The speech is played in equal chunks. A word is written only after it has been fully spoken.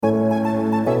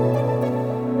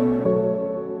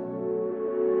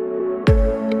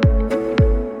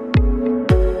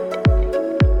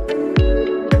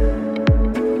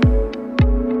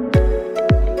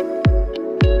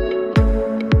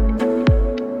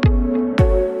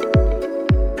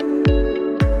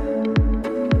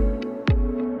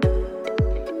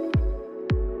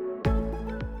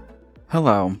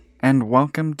Hello, and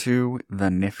welcome to the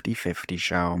Nifty 50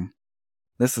 Show.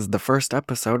 This is the first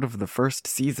episode of the first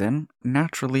season.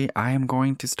 Naturally, I am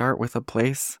going to start with a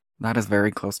place that is very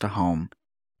close to home,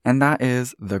 and that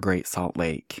is the Great Salt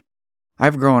Lake.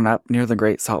 I've grown up near the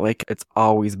Great Salt Lake. It's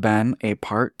always been a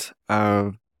part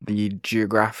of the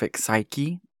geographic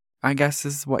psyche, I guess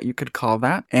is what you could call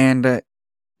that. And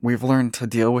we've learned to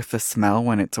deal with the smell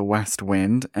when it's a west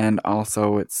wind, and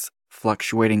also its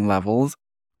fluctuating levels,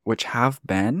 which have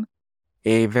been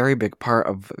a very big part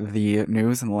of the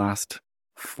news in the last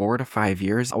 4 to 5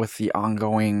 years. With the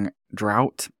ongoing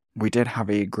drought, we did have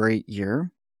a great year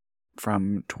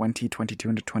from 2022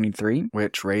 into 23,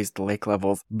 which raised the lake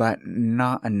levels, but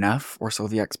not enough, or so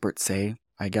the experts say.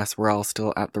 I guess we're all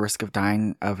still at the risk of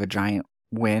dying of a giant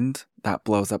wind that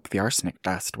blows up the arsenic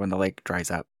dust when the lake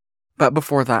dries up. But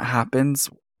before that happens,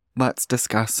 let's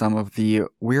discuss some of the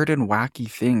weird and wacky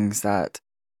things that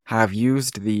have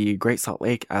used the Great Salt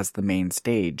Lake as the main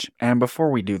stage. And before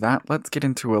we do that, let's get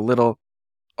into a little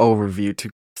overview to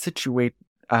situate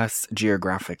us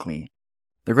geographically.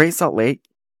 The Great Salt Lake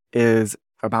is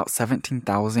about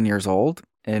 17,000 years old.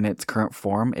 In its current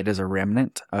form, it is a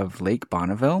remnant of Lake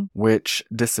Bonneville, which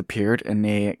disappeared in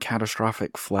a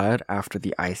catastrophic flood after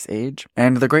the Ice Age.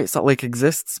 And the Great Salt Lake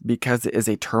exists because it is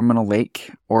a terminal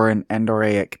lake or an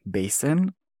endorheic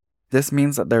basin. This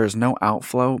means that there is no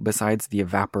outflow besides the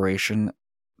evaporation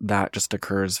that just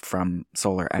occurs from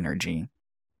solar energy.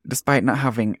 Despite not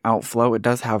having outflow, it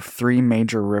does have 3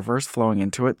 major rivers flowing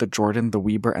into it, the Jordan, the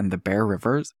Weber, and the Bear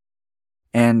rivers.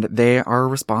 And they are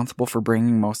responsible for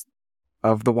bringing most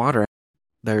of the water.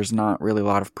 There's not really a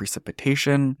lot of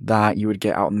precipitation that you would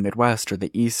get out in the Midwest or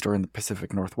the East or in the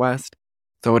Pacific Northwest.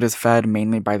 So it is fed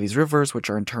mainly by these rivers, which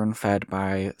are in turn fed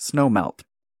by snowmelt.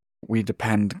 We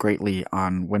depend greatly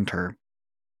on winter.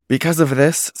 Because of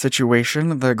this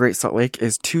situation, the Great Salt Lake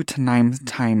is 2 to 9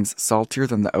 times saltier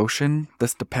than the ocean.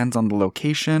 This depends on the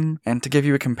location. And to give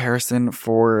you a comparison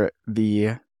for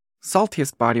the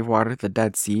saltiest body of water, the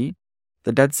Dead Sea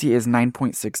is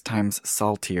 9.6 times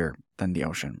saltier than the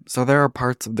ocean. So there are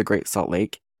parts of the Great Salt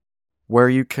Lake where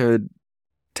you could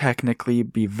technically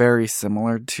be very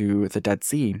similar to the Dead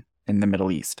Sea in the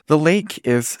Middle East. The lake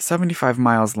is 75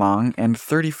 miles long and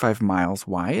 35 miles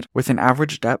wide, with an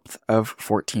average depth of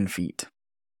 14 feet.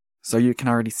 So you can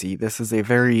already see this is a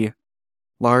very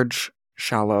large,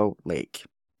 shallow lake.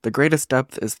 The greatest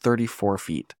depth is 34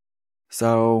 feet.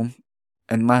 So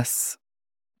unless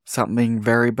something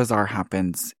very bizarre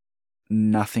happens,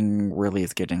 nothing really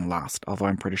is getting lost, although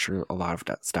I'm pretty sure a lot of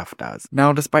that stuff does.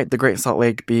 Now, despite the Great Salt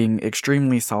Lake being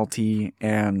extremely salty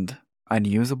and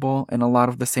unusable in a lot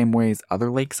of the same ways other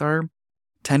lakes are,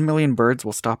 10 million birds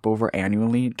will stop over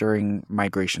annually during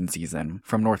migration season,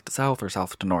 from north to south or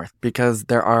south to north, because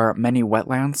there are many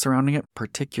wetlands surrounding it,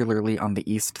 particularly on the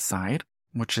east side,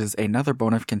 which is another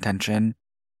bone of contention,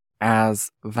 as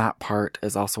that part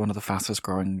is also one of the fastest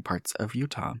growing parts of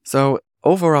Utah. So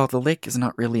overall, the lake is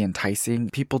not really enticing.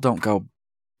 People don't go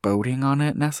boating on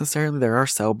it necessarily. There are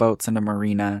sailboats in a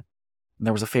marina.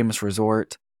 There was a famous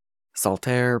resort,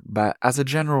 Saltaire, but as a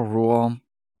general rule,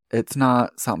 it's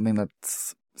not something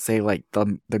that's, say, like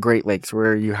the Great Lakes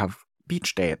where you have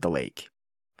beach day at the lake.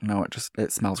 No,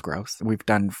 it smells gross. We've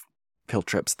done field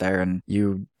trips there and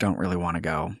you don't really want to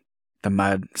go. The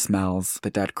mud smells, the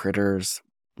dead critters,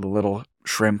 the little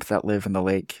shrimp that live in the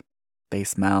lake, they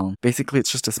smell. Basically,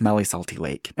 it's just a smelly, salty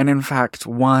lake. And in fact,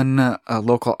 one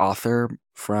local author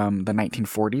from the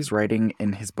 1940s, writing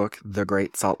in his book, The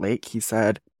Great Salt Lake, he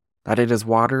said that it is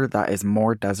water that is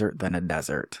more desert than a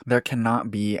desert. There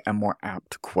cannot be a more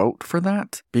apt quote for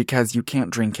that, because you can't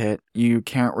drink it, you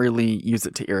can't really use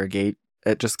it to irrigate,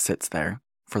 it just sits there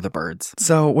for the birds.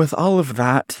 So with all of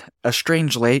that, a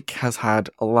strange lake has had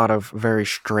a lot of very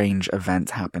strange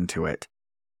events happen to it.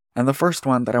 And the first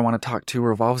one that I want to talk to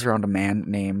revolves around a man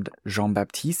named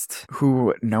Jean-Baptiste,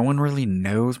 who no one really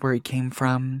knows where he came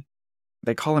from.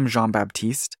 They call him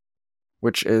Jean-Baptiste,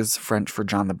 which is French for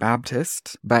John the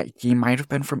Baptist, but he might have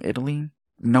been from Italy.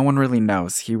 No one really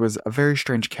knows. He was a very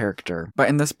strange character. But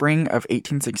in the spring of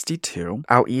 1862,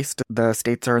 out east, the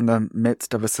states are in the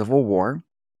midst of a civil war.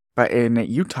 But in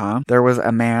Utah, there was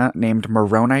a man named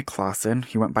Moroni Clausen.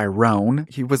 He went by Roan.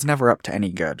 He was never up to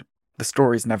any good. The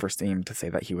stories never seem to say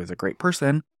that he was a great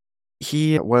person.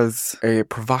 He was a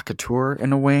provocateur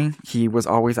in a way. He was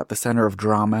always at the center of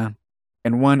drama.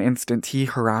 In one instance, he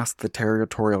harassed the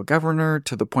territorial governor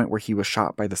to the point where he was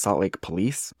shot by the Salt Lake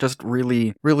police. Just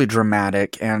really, really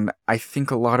dramatic, and I think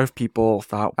a lot of people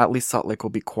thought at least Salt Lake will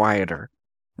be quieter.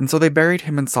 And so they buried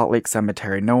him in Salt Lake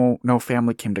Cemetery. No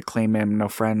family came to claim him, no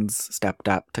friends stepped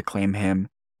up to claim him.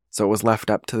 so it was left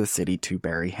up to the city to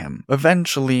bury him.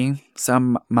 Eventually,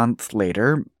 some months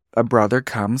later, a brother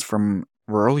comes from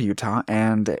rural Utah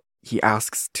and he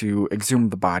asks to exhume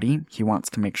the body. He wants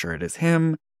to make sure it is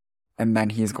him, and then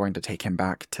he's going to take him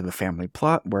back to the family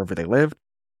plot wherever they lived.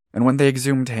 And when they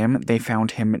exhumed him, they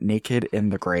found him naked in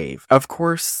the grave. Of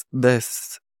course,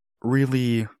 this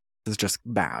really is just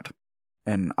bad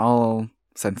in all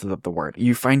senses of the word.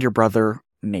 You find your brother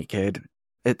naked.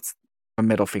 It's a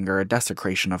middle finger, a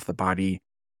desecration of the body.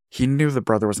 He knew the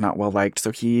brother was not well liked,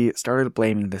 so he started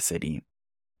blaming the city.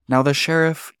 Now, the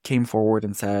sheriff came forward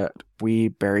and said, "We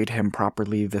buried him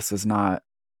properly. This is not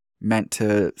meant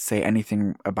to say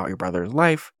anything about your brother's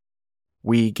life.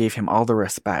 We gave him all the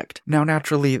respect." Now,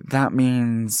 naturally, that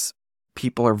means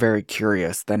people are very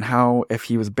curious. Then how, if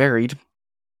he was buried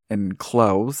in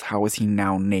clothes, how is he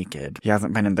now naked? He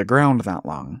hasn't been in the ground that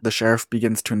long. The sheriff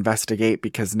begins to investigate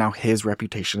because now his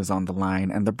reputation is on the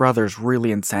line, and the brother's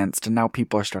really incensed, and now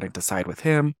people are starting to side with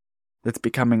him. It's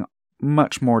becoming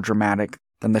much more dramatic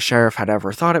than the sheriff had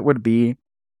ever thought it would be.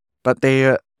 But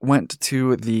they went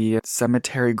to the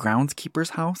cemetery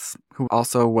groundskeeper's house, who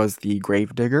also was the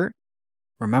gravedigger.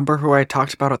 Remember who I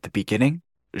talked about at the beginning?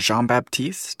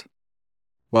 Jean-Baptiste?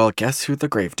 Well, guess who the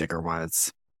gravedigger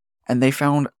was? And they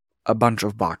found a bunch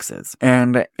of boxes.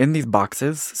 And in these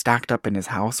boxes, stacked up in his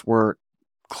house, were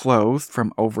clothes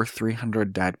from over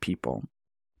 300 dead people.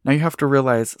 Now you have to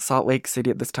realize Salt Lake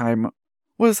City at this time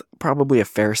was probably a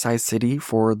fair-sized city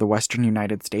for the western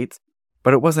United States,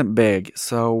 but it wasn't big.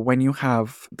 So when you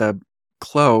have the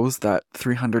clothes that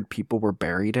 300 people were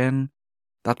buried in,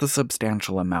 that's a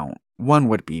substantial amount. One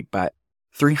would be, but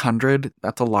 300,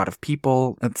 that's a lot of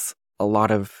people. It's a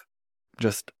lot of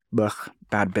just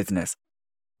bad business.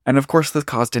 And of course, this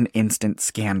caused an instant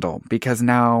scandal because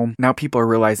now people are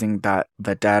realizing that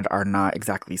the dead are not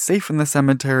exactly safe in the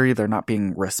cemetery. They're not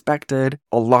being respected.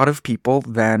 A lot of people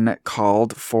then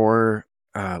called for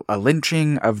a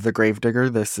lynching of the gravedigger.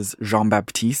 This is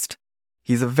Jean-Baptiste.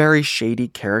 He's a very shady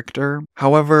character.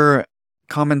 However,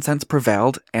 common sense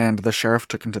prevailed, and the sheriff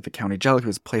took him to the county jail. He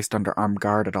was placed under armed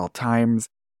guard at all times.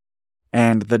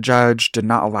 And the judge did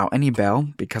not allow any bail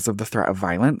because of the threat of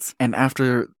violence. And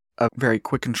after a very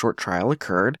quick and short trial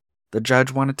occurred, the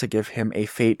judge wanted to give him a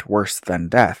fate worse than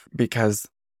death, because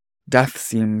death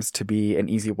seems to be an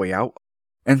easy way out.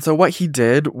 And so what he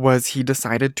did was he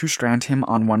decided to strand him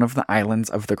on one of the islands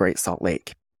of the Great Salt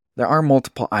Lake. There are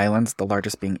multiple islands, the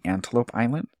largest being Antelope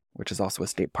Island, which is also a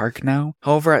state park now.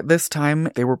 However, at this time,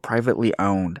 they were privately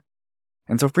owned.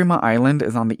 And so Fremont Island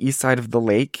is on the east side of the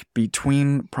lake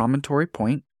between Promontory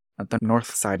Point at the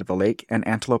north side of the lake and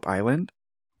Antelope Island,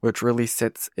 which really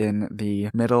sits in the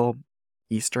middle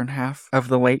eastern half of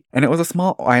the lake. And it was a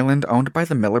small island owned by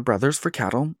the Miller brothers for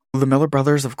cattle. The Miller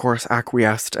brothers, of course,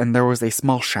 acquiesced, and there was a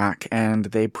small shack, and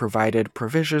they provided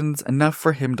provisions enough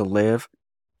for him to live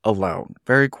alone,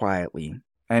 very quietly,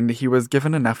 and he was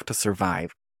given enough to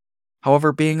survive.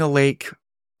 However, being a lake,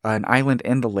 an island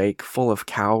in the lake full of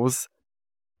cows,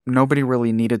 nobody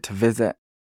really needed to visit.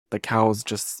 The cows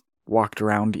just walked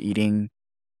around eating.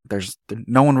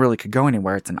 No one really could go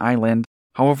anywhere. It's an island.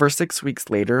 However, 6 weeks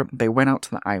later, they went out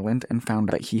to the island and found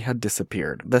that he had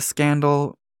disappeared. The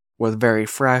scandal was very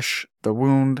fresh. The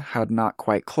wound had not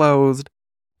quite closed.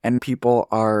 And people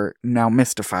are now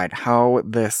mystified how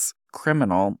this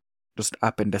criminal just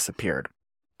up and disappeared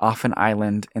off an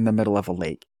island in the middle of a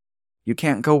lake. You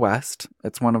can't go west.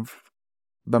 It's one of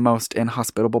the most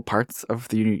inhospitable parts of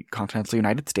the continental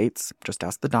United States. Just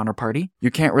ask the Donner Party. You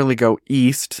can't really go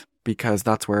east because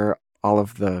that's where all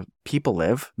of the people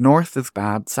live. North is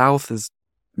bad. South is,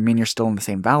 you're still in the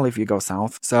same valley if you go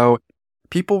south. So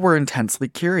people were intensely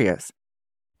curious.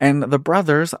 And the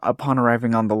brothers, upon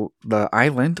arriving on the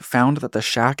island, found that the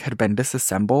shack had been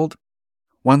disassembled.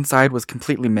 One side was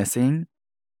completely missing.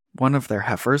 One of their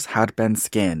heifers had been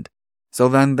skinned. So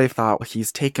then they thought, well,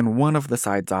 he's taken one of the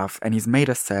sides off and he's made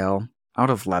a sail out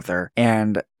of leather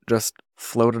and just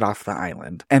floated off the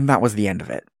island. And that was the end of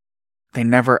it.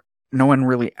 No one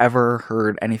really ever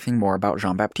heard anything more about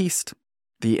Jean-Baptiste,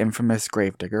 the infamous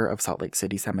gravedigger of Salt Lake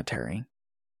City Cemetery.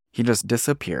 He just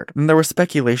disappeared. And there was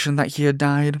speculation that he had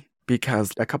died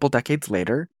because a couple decades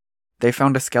later, they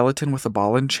found a skeleton with a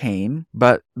ball and chain,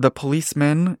 but the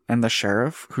policeman and the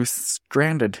sheriff who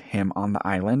stranded him on the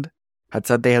island had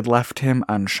said they had left him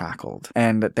unshackled,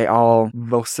 and they all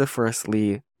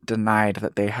vociferously denied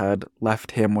that they had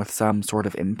left him with some sort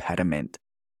of impediment.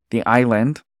 The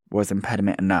island was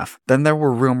impediment enough. Then there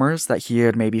were rumors that he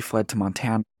had maybe fled to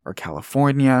Montana or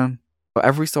California. But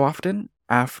every so often,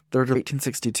 after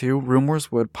 1862,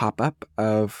 rumors would pop up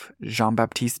of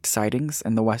Jean-Baptiste sightings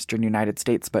in the western United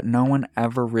States, but no one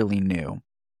ever really knew.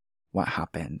 what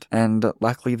happened. And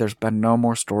luckily, there's been no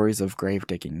more stories of grave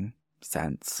digging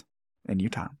since in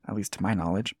Utah, at least to my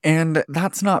knowledge. And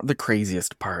that's not the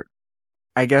craziest part.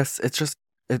 I guess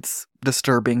it's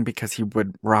disturbing because he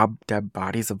would rob dead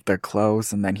bodies of their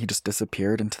clothes and then he just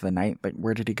disappeared into the night. Like,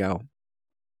 where did he go?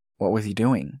 What was he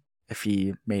doing if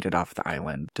he made it off the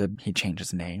island? Did he change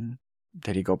his name?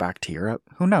 Did he go back to Europe?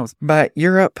 Who knows? But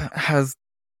Europe has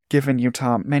given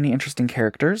Utah many interesting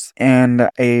characters, and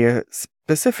a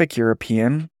specific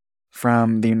European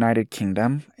from the United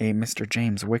Kingdom, a Mr.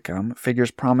 James Wickham,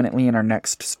 figures prominently in our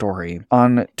next story.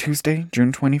 On Tuesday,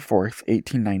 June 24th,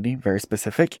 1890, very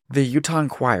specific, the Utah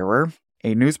Inquirer,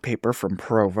 a newspaper from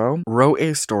Provo, wrote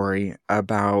a story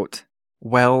about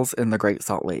wells in the Great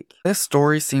Salt Lake. This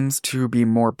story seems to be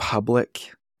more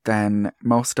public than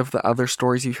most of the other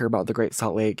stories you hear about the Great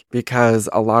Salt Lake, because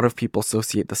a lot of people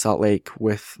associate the Salt Lake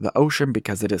with the ocean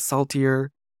because it is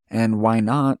saltier, and why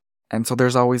not? And so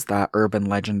there's always that urban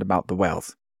legend about the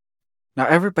wells. Now,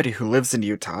 everybody who lives in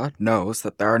Utah knows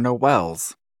that there are no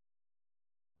wells.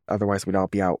 Otherwise, we'd all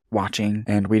be out watching,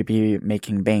 and we'd be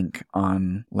making bank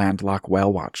on landlocked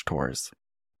whale watch tours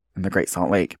in the Great Salt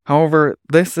Lake. However,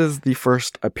 this is the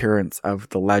first appearance of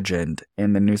the legend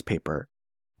in the newspaper.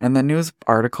 And the news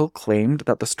article claimed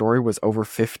that the story was over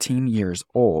 15 years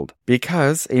old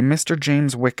because a Mr.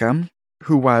 James Wickham,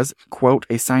 who was, quote,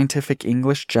 a scientific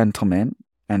English gentleman,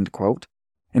 end quote,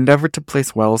 endeavored to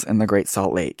place wells in the Great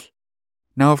Salt Lake.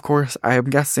 Now, of course, I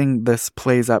am guessing this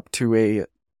plays up to a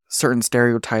certain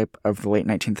stereotype of the late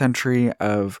 19th century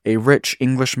of a rich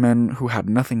Englishman who had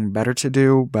nothing better to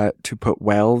do but to put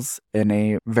wells in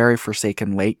a very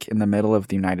forsaken lake in the middle of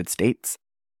the United States.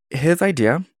 His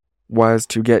idea was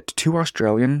to get 2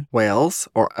 Australian whales,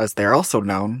 or as they're also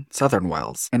known, southern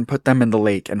whales, and put them in the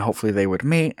lake, and hopefully they would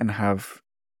mate and have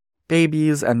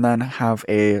babies and then have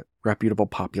a reputable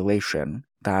population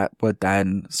that would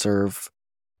then serve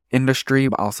industry,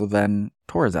 but also then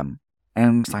tourism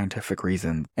and scientific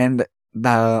reasons. And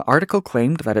the article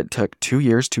claimed that it took 2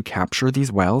 years to capture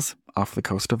these whales off the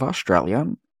coast of Australia,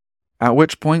 at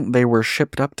which point they were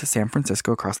shipped up to San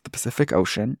Francisco across the Pacific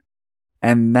Ocean,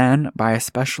 and then by a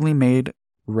specially made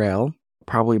rail,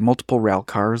 probably multiple rail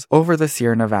cars, over the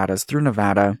Sierra Nevadas through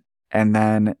Nevada, and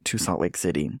then to Salt Lake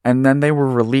City. And then they were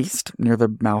released near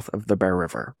the mouth of the Bear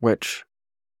River, which,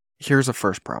 here's a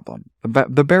first problem.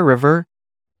 The Bear River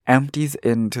empties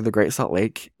into the Great Salt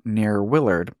Lake near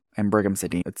Willard and Brigham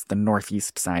City. It's the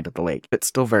northeast side of the lake. It's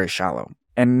still very shallow.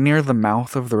 And near the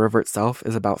mouth of the river itself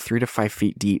is about 3 to 5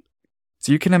 feet deep.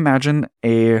 So you can imagine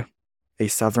a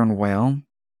southern whale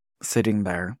sitting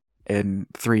there in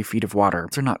 3 feet of water.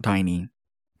 They're not tiny.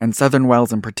 And southern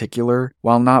whales in particular,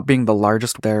 while not being the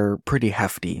largest, they're pretty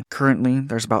hefty. Currently,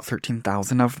 there's about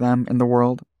 13,000 of them in the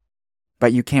world,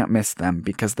 but you can't miss them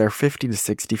because they're 50 to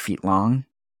 60 feet long,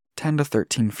 10 to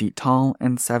 13 feet tall,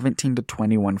 and 17 to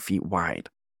 21 feet wide.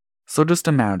 So just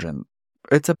imagine,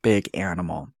 it's a big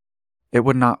animal. It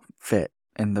would not fit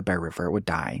in the Bear River. It would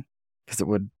die because it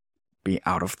would be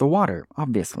out of the water,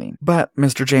 obviously. But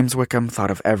Mr. James Wickham thought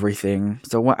of everything.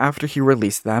 So after he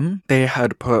released them, they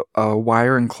had put a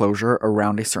wire enclosure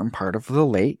around a certain part of the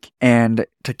lake and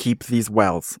to keep these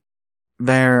whales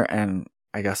there and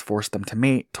I guess force them to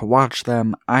mate, to watch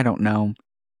them. I don't know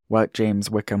what James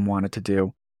Wickham wanted to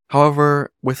do.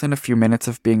 However, within a few minutes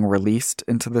of being released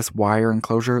into this wire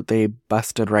enclosure, they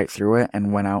busted right through it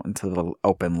and went out into the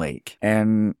open lake.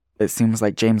 And it seems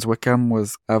like James Wickham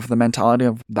was of the mentality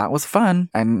of that was fun,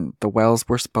 and the whales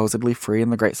were supposedly free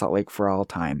in the Great Salt Lake for all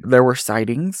time. There were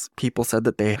sightings. People said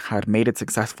that they had mated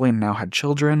successfully and now had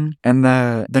children. And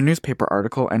the newspaper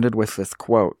article ended with this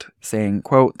quote, saying,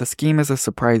 quote, "The scheme is a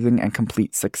surprising and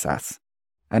complete success,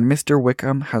 and Mr.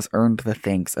 Wickham has earned the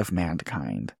thanks of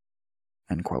mankind."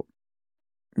 End quote.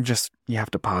 Just, you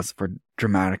have to pause for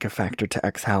dramatic effect or to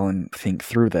exhale and think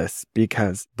through this,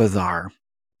 because bizarre.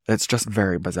 It's just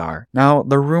very bizarre. Now,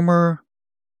 the rumor,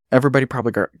 everybody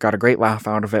probably got a great laugh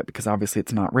out of it because obviously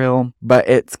it's not real, but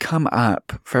it's come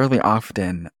up fairly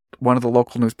often. One of the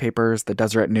local newspapers, the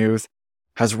Deseret News,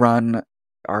 has run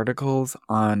articles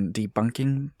on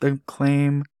debunking the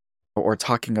claim or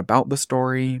talking about the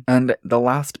story. And the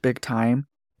last big time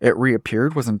it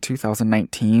reappeared was in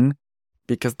 2019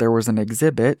 because there was an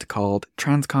exhibit called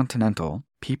Transcontinental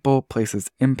People,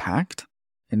 Places, Impact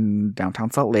in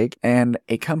downtown Salt Lake, and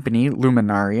a company,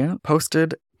 Luminaria,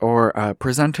 posted or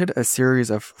presented a series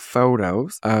of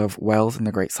photos of whales in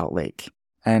the Great Salt Lake.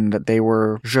 And they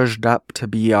were zhuzhed up to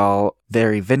be all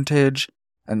very vintage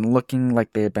and looking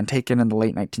like they had been taken in the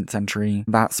late 19th century.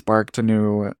 That sparked a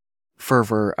new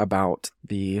fervor about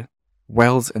the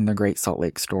whales in the Great Salt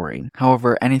Lake story.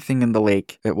 However, anything in the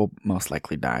lake, it will most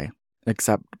likely die.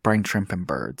 except brine shrimp and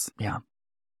birds. Yeah,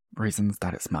 reasons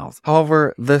that it smells.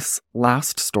 However, this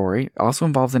last story also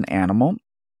involves an animal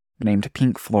named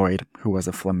Pink Floyd, who was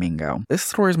a flamingo. This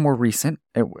story is more recent.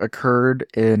 It occurred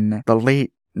in the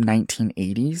late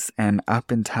 1980s and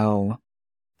up until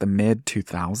the mid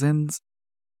 2000s.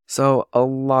 So a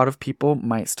lot of people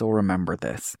might still remember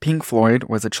this. Pink Floyd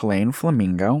was a Chilean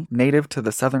flamingo native to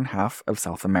the southern half of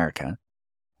South America.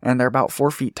 And they're about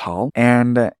 4 feet tall,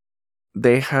 and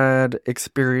they had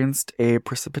experienced a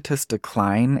precipitous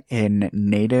decline in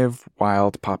native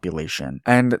wild population.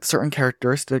 And certain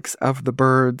characteristics of the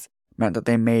birds meant that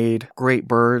they made great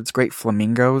birds, great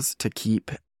flamingos to keep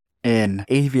in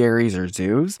aviaries or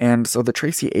zoos. And so the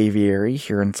Tracy Aviary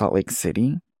here in Salt Lake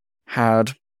City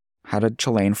had a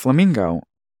Chilean flamingo.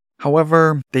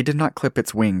 However, they did not clip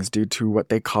its wings due to what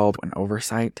they called an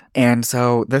oversight. And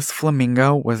so this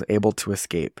flamingo was able to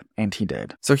escape, and he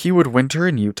did. So he would winter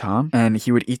in Utah, and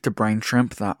he would eat the brine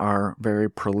shrimp that are very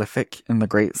prolific in the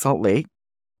Great Salt Lake.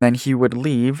 Then he would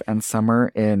leave and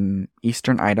summer in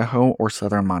eastern Idaho or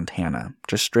southern Montana,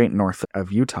 just straight north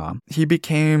of Utah. He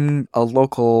became a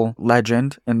local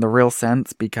legend in the real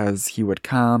sense because he would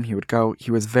come, he would go.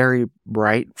 He was very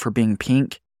bright for being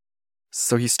pink.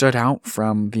 So he stood out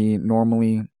from the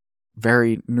normally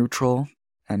very neutral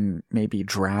and maybe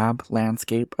drab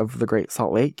landscape of the Great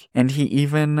Salt Lake. And he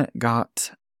even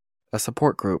got a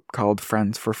support group called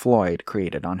Friends for Floyd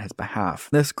created on his behalf.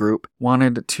 This group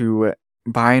wanted to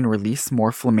buy and release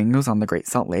more flamingos on the Great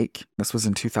Salt Lake. This was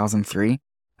in 2003.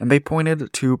 And they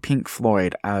pointed to Pink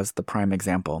Floyd as the prime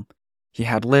example. He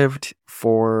had lived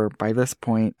for, by this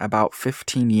point, about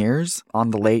 15 years on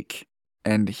the lake,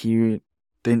 and he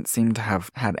didn't seem to have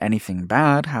had anything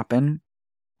bad happen.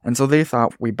 And so they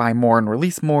thought, we buy more and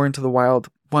release more into the wild.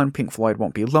 1, Pink Floyd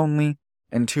won't be lonely.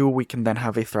 And 2, we can then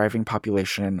have a thriving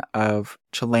population of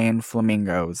Chilean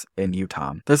flamingos in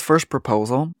Utah. This first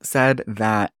proposal said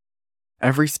that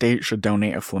every state should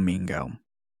donate a flamingo.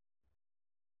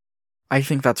 I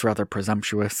think that's rather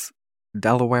presumptuous.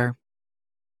 Delaware,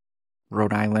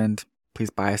 Rhode Island, please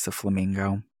buy us a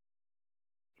flamingo.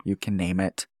 You can name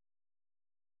it.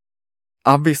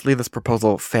 Obviously, this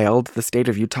proposal failed. The state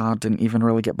of Utah didn't even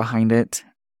really get behind it.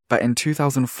 But in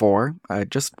 2004,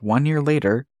 just 1 year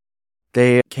later,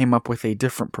 they came up with a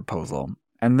different proposal.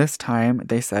 And this time,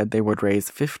 they said they would raise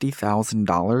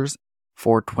 $50,000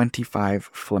 for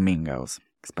 25 flamingos,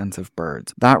 expensive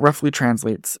birds. That roughly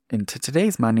translates into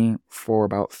today's money for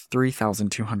about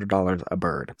 $3,200 a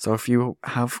bird. So if you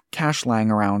have cash lying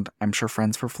around, I'm sure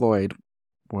Friends for Floyd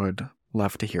would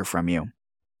love to hear from you.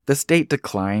 The state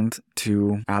declined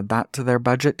to add that to their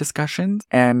budget discussions,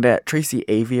 and Tracy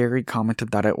Aviary commented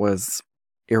that it was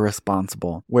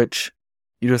irresponsible, which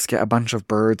you just get a bunch of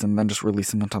birds and then just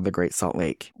release them into the Great Salt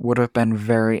Lake. Would have been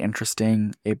very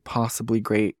interesting, a possibly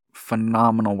great,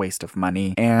 phenomenal waste of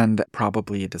money, and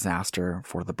probably a disaster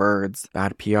for the birds.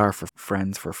 Bad PR for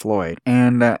Friends for Floyd.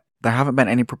 And there haven't been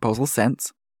any proposals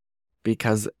since,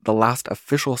 because the last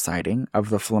official sighting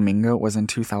of the flamingo was in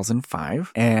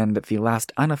 2005, and the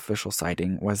last unofficial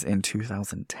sighting was in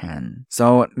 2010.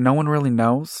 So no one really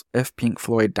knows if Pink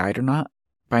Floyd died or not.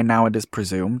 By now it is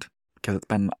presumed, because it's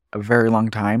been a very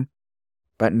long time,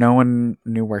 but no one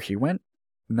knew where he went.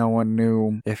 No one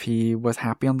knew if he was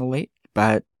happy on the lake,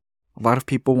 but a lot of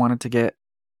people wanted to get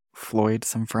Floyd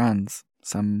some friends,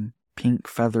 some pink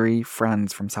feathery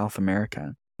friends from South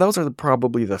America. Those are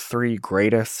probably the 3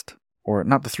 greatest, or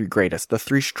not the 3 greatest, the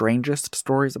 3 strangest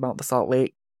stories about the Salt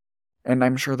Lake. And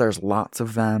I'm sure there's lots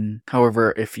of them.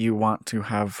 However, if you want to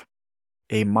have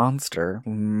a monster,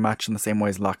 much in the same way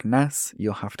as Loch Ness,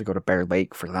 you'll have to go to Bear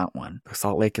Lake for that one. The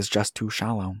Salt Lake is just too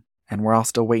shallow. And we're all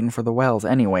still waiting for the whales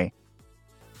anyway.